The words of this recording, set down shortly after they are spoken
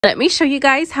Let me show you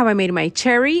guys how I made my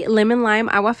cherry lemon lime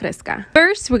agua fresca.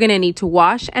 First, we're going to need to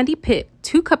wash and depit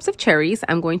 2 cups of cherries.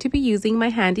 I'm going to be using my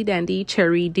handy dandy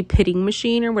cherry depitting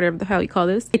machine or whatever the hell you call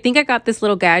this. I think I got this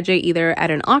little gadget either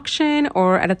at an auction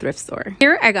or at a thrift store.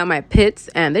 Here I got my pits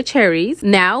and the cherries.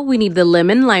 Now we need the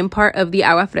lemon lime part of the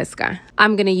agua fresca.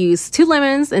 I'm going to use 2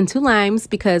 lemons and 2 limes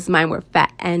because mine were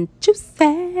fat and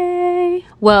juicy.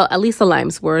 Well, at least the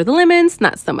limes were. The lemons,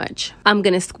 not so much. I'm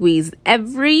going to squeeze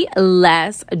every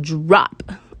last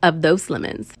drop of those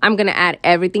lemons. I'm gonna add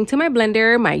everything to my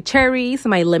blender, my cherries,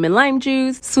 my lemon lime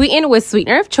juice, sweeten with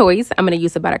sweetener of choice. I'm gonna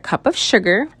use about a cup of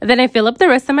sugar. Then I fill up the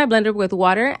rest of my blender with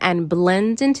water and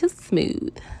blend until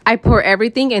smooth. I pour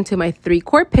everything into my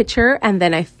 3-quart pitcher and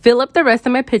then I fill up the rest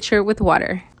of my pitcher with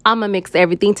water. I'm gonna mix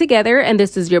everything together, and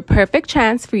this is your perfect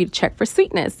chance for you to check for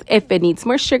sweetness. If it needs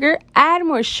more sugar, add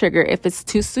more sugar. If it's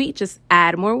too sweet, just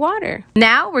add more water.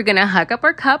 Now we're gonna hook up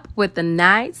our cup with a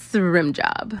nice rim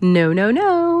job.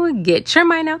 No, get your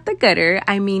mind out the gutter.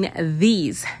 I mean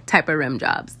these type of rim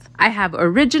jobs. I have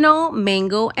original,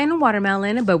 mango, and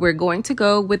watermelon, but we're going to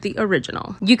go with the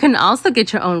original. You can also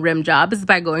get your own rim jobs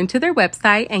by going to their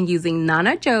website and using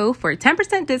Nanajoe for a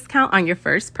 10% discount on your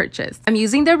first purchase. I'm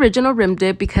using the original rim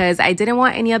dip because I didn't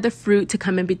want any other fruit to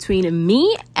come in between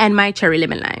me and my cherry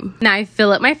lemon lime. Now I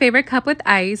fill up my favorite cup with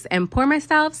ice and pour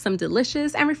myself some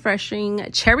delicious and refreshing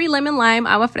cherry lemon lime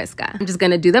agua fresca. I'm just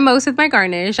gonna do the most with my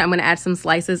garnish. I'm gonna add some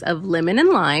slices of lemon and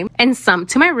lime and some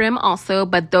to my rim also,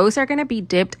 but those are gonna be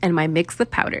dipped in my mix of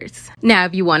powders. Now,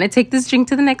 if you want to take this drink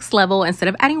to the next level, instead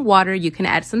of adding water, you can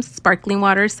add some sparkling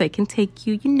water so it can take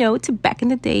you, to back in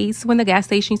the days when the gas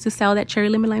station used to sell that cherry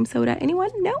lemon lime soda. Anyone?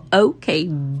 No? Okay,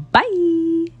 bye.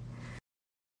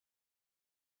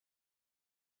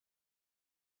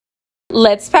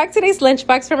 Let's pack today's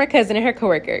lunchbox for my cousin and her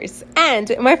coworkers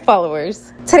and my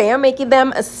followers. Today I'm making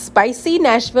them spicy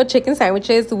Nashville chicken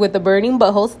sandwiches with the burning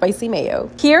butthole spicy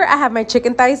mayo. Here I have my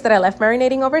chicken thighs that I left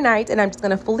marinating overnight, and I'm just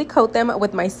gonna fully coat them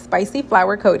with my spicy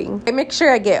flour coating. I make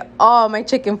sure I get all my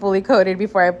chicken fully coated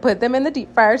before I put them in the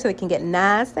deep fryer so they can get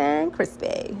nice and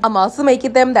crispy. I'm also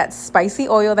making them that spicy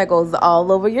oil that goes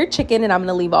all over your chicken, and I'm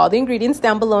gonna leave all the ingredients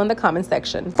down below in the comment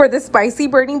section. For the spicy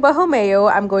burning butthole mayo,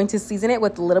 I'm going to season it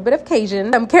with a little bit of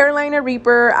Cajun, some Carolina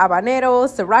Reaper, habanero,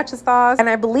 sriracha sauce, and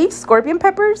I believe scorpion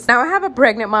peppers. Now I have a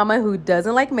pregnant mama who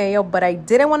doesn't like mayo, but I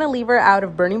didn't want to leave her out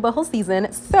of burning butthole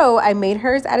season, so I made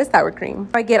hers out of sour cream.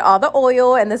 I get all the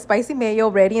oil and the spicy mayo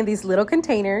ready in these little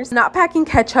containers. Not packing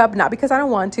ketchup, not because I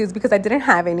don't want to, it's because I didn't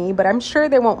have any, but I'm sure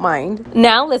they won't mind.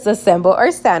 Now let's assemble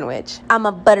our sandwich. I'm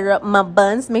gonna butter up my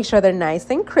buns, make sure they're nice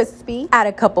and crispy. Add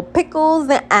a couple pickles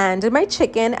and my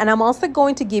chicken, and I'm also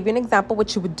going to give you an example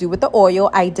what you would do with the oil.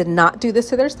 I did not do this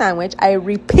to their sandwich. I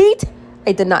repeat,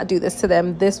 I did not do this to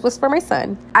them. This was for my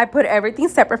son. I put everything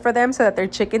separate for them so that their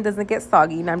chicken doesn't get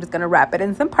soggy. And I'm just gonna wrap it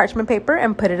in some parchment paper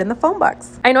and put it in the foam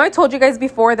box. I know I told you guys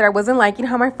before that I wasn't liking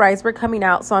how my fries were coming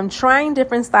out, so I'm trying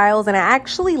different styles, and I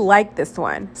actually like this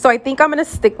one. So I think I'm gonna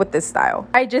stick with this style.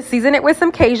 I just season it with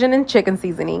some Cajun and chicken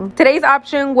seasoning. Today's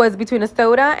option was between a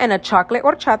soda and a chocolate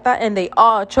horchata, and they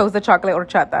all chose the chocolate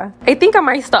horchata. I think I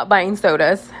might stop buying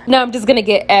sodas. Now I'm just gonna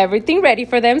get everything ready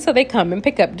for them so they come and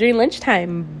pick up during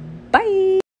lunchtime. Bye.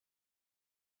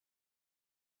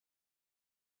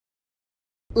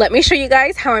 Let me show you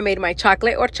guys how I made my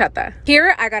chocolate horchata.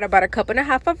 Here I got about a cup and a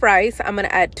half of rice. I'm gonna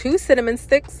add 2 cinnamon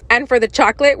sticks, and for the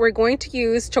chocolate we're going to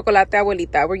use chocolate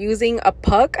abuelita. We're using a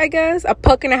puck, I guess, a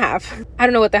puck and a half. I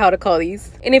don't know what the hell to call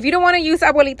these. And if you don't want to use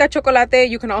abuelita chocolate,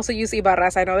 you can also use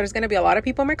ibarras. I know there's gonna be a lot of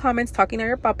people in my comments talking to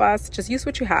your papas. Just use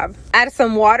what you have. Add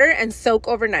some water and soak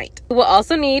overnight. We'll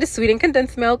also need sweetened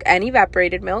condensed milk and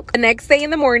evaporated milk. The next day in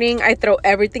the morning I throw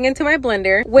everything into my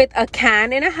blender with a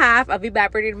can and a half of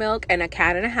evaporated milk and a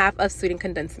can and a half of sweetened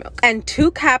condensed milk and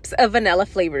 2 cups of vanilla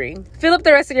flavoring. Fill up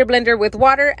the rest of your blender with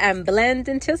water and blend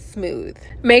until smooth.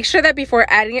 Make sure that before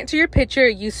adding it to your pitcher,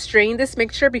 you strain this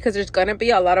mixture because there's gonna be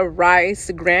a lot of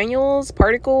rice granules,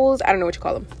 particles, I don't know what you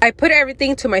call them. I put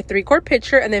everything to my 3-quart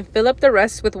pitcher and then fill up the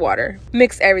rest with water.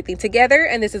 Mix everything together,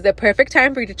 and this is the perfect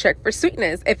time for you to check for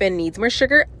sweetness. If it needs more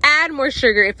sugar, add more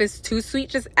sugar. If it's too sweet,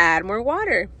 just add more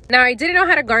water. Now I didn't know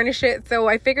how to garnish it, so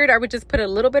I figured I would just put a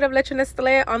little bit of leche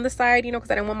Nestle on the side, because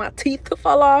I didn't want my teeth to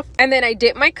fall off. And then I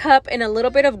dip my cup in a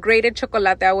little bit of grated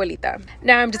chocolate abuelita.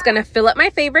 Now I'm just gonna fill up my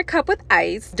favorite cup with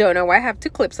ice. Don't know why I have 2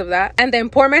 clips of that. And then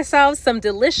pour myself some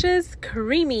delicious,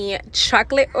 creamy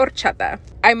chocolate horchata.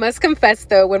 I must confess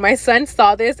though, when my son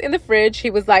saw this in the fridge, he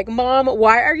was like, "Mom,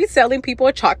 why are you selling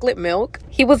people chocolate milk?"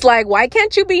 He was like, "Why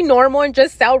can't you be normal and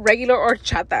just sell regular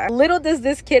horchata?" Little does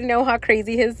this kid know how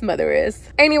crazy his mother is.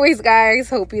 Anyways, guys,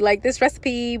 hope you like this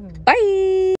recipe.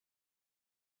 Bye.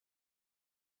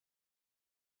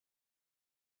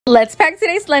 Let's pack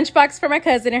today's lunchbox for my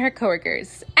cousin and her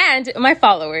coworkers and my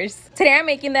followers. Today I'm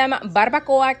making them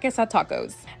barbacoa queso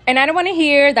tacos. And I don't want to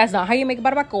hear that's not how you make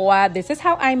barbacoa. This is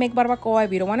how I make barbacoa.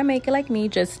 If you don't want to make it like me,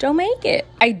 just don't make it.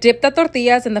 I dip the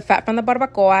tortillas in the fat from the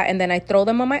barbacoa and then I throw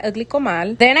them on my ugly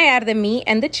comal. Then I add the meat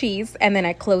and the cheese and then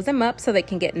I close them up so they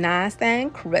can get nice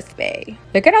and crispy.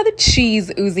 Look at all the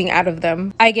cheese oozing out of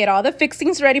them. I get all the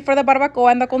fixings ready for the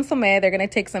barbacoa and the consomme. They're going to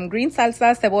take some green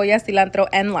salsa, cebolla, cilantro,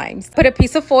 and limes. Put a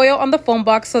piece of foil on the foam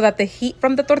box so that the heat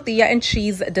from the tortilla and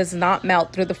cheese does not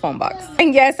melt through the foam box.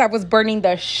 And yes, I was burning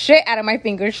the shit out of my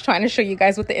fingers trying to show you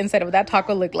guys what the inside of that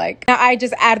taco looked like. Now I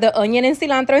just add the onion and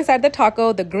cilantro inside the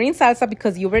taco, the green salsa,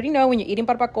 because you already know when you're eating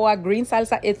barbacoa, green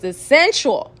salsa is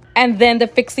essential. And then the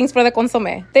fixings for the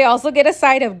consomme. They also get a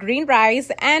side of green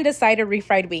rice and a side of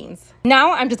refried beans.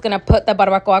 Now I'm just gonna put the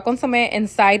barbacoa consomme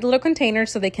inside the little container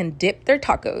so they can dip their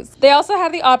tacos. They also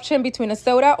have the option between a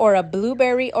soda or a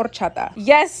blueberry horchata.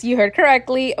 Yes, you heard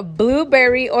correctly,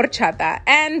 blueberry horchata.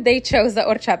 And they chose the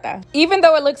horchata. Even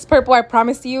though it looks purple, I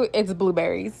promise you it's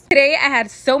blueberries. Today I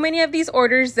had so many of these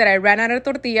orders that I ran out of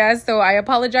tortillas, so I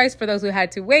apologize for those who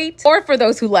had to wait or for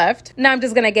those who left. Now I'm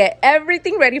just gonna get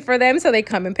everything ready for them so they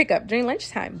come and pick up during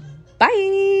lunchtime.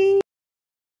 Bye.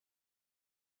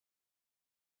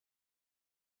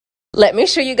 Let me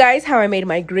show you guys how I made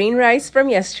my green rice from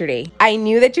yesterday. I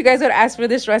knew that you guys would ask for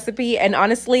this recipe, and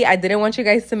honestly, I didn't want you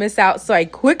guys to miss out, so I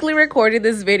quickly recorded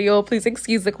this video. Please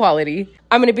excuse the quality.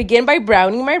 I'm going to begin by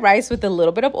browning my rice with a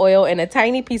little bit of oil and a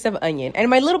tiny piece of onion. And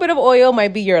my little bit of oil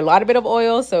might be your lot bit of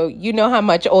oil, so you know how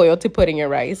much oil to put in your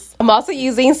rice. I'm also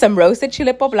using some roasted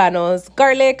chile poblanos,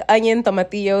 garlic, onion,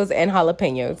 tomatillos, and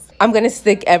jalapenos. I'm going to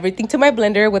stick everything to my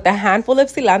blender with a handful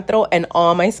of cilantro and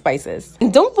all my spices.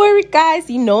 And don't worry, guys,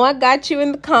 you know I got you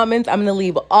in the comments. I'm going to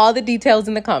leave all the details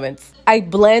in the comments. I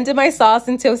blended my sauce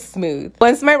until smooth.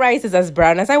 Once my rice is as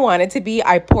brown as I want it to be,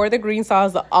 I pour the green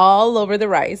sauce all over the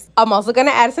rice. I'm also gonna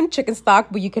add some chicken stock,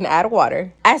 but you can add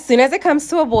water. As soon as it comes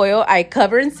to a boil, I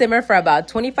cover and simmer for about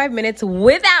 25 minutes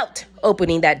without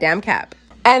opening that damn cap.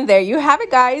 And there you have it,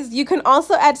 guys. You can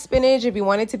also add spinach if you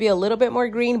want it to be a little bit more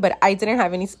green, but I didn't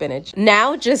have any spinach.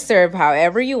 Now just serve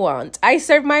however you want. I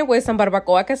served mine with some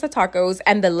barbacoa queso tacos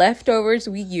and the leftovers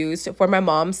we used for my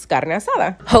mom's carne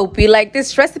asada. Hope you like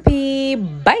this recipe.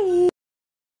 Bye.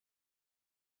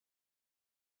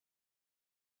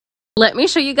 Let me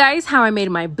show you guys how I made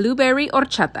my blueberry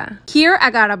horchata. Here I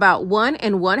got about 1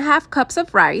 1/2 cups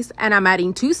of rice and I'm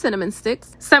adding 2 cinnamon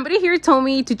sticks. Somebody here told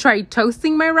me to try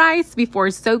toasting my rice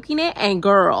before soaking it, and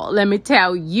girl, let me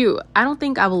tell you, I don't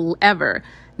think I will ever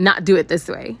not do it this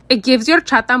way. It gives your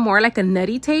horchata more like a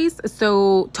nutty taste,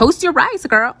 so toast your rice,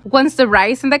 girl. Once the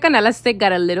rice and the canela stick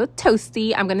got a little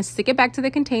toasty, I'm gonna stick it back to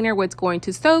the container where it's going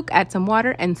to soak, add some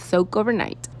water, and soak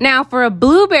overnight. Now for a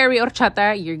blueberry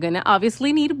horchata, you're gonna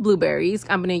obviously need blueberries.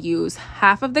 I'm gonna use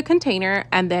half of the container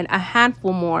and then a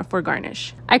handful more for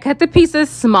garnish. I cut the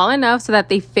pieces small enough so that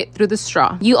they fit through the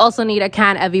straw. You also need a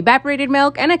can of evaporated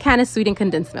milk and a can of sweetened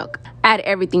condensed milk. Add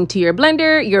everything to your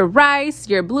blender, your rice,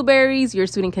 your blueberries, your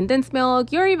sweetened condensed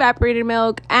milk, your evaporated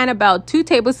milk, and about 2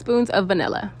 tablespoons of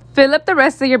vanilla. Fill up the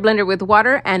rest of your blender with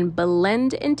water and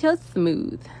blend until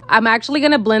smooth. I'm actually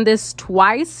going to blend this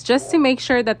twice just to make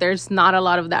sure that there's not a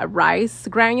lot of that rice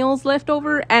granules left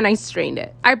over, and I strained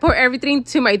it. I pour everything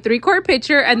to my 3-quart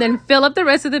pitcher and then fill up the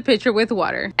rest of the pitcher with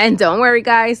water. And don't worry,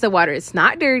 guys, the water is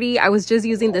not dirty. I was just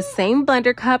using the same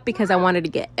blender cup because I wanted to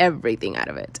get everything out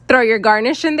of it. Throw your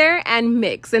garnish in there and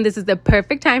mix, and this is the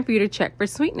perfect time for you to check for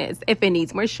sweetness. If it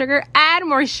needs more sugar, add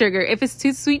more sugar. If it's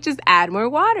too sweet, just add more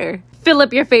water. Fill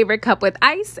up your favorite cup with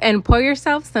ice and pour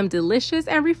yourself some delicious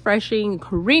and refreshing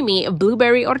creamy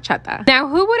blueberry horchata. Now,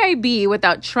 who would I be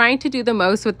without trying to do the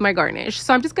most with my garnish?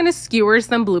 So I'm just gonna skewer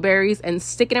some blueberries and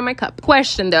stick it in my cup.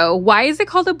 Question though, why is it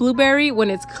called a blueberry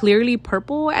when it's clearly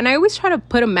purple? And I always try to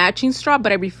put a matching straw,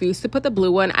 but I refuse to put the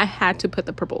blue one. I had to put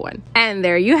the purple one. And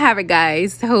there you have it,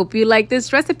 guys. Hope you like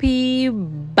this recipe.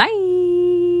 Bye.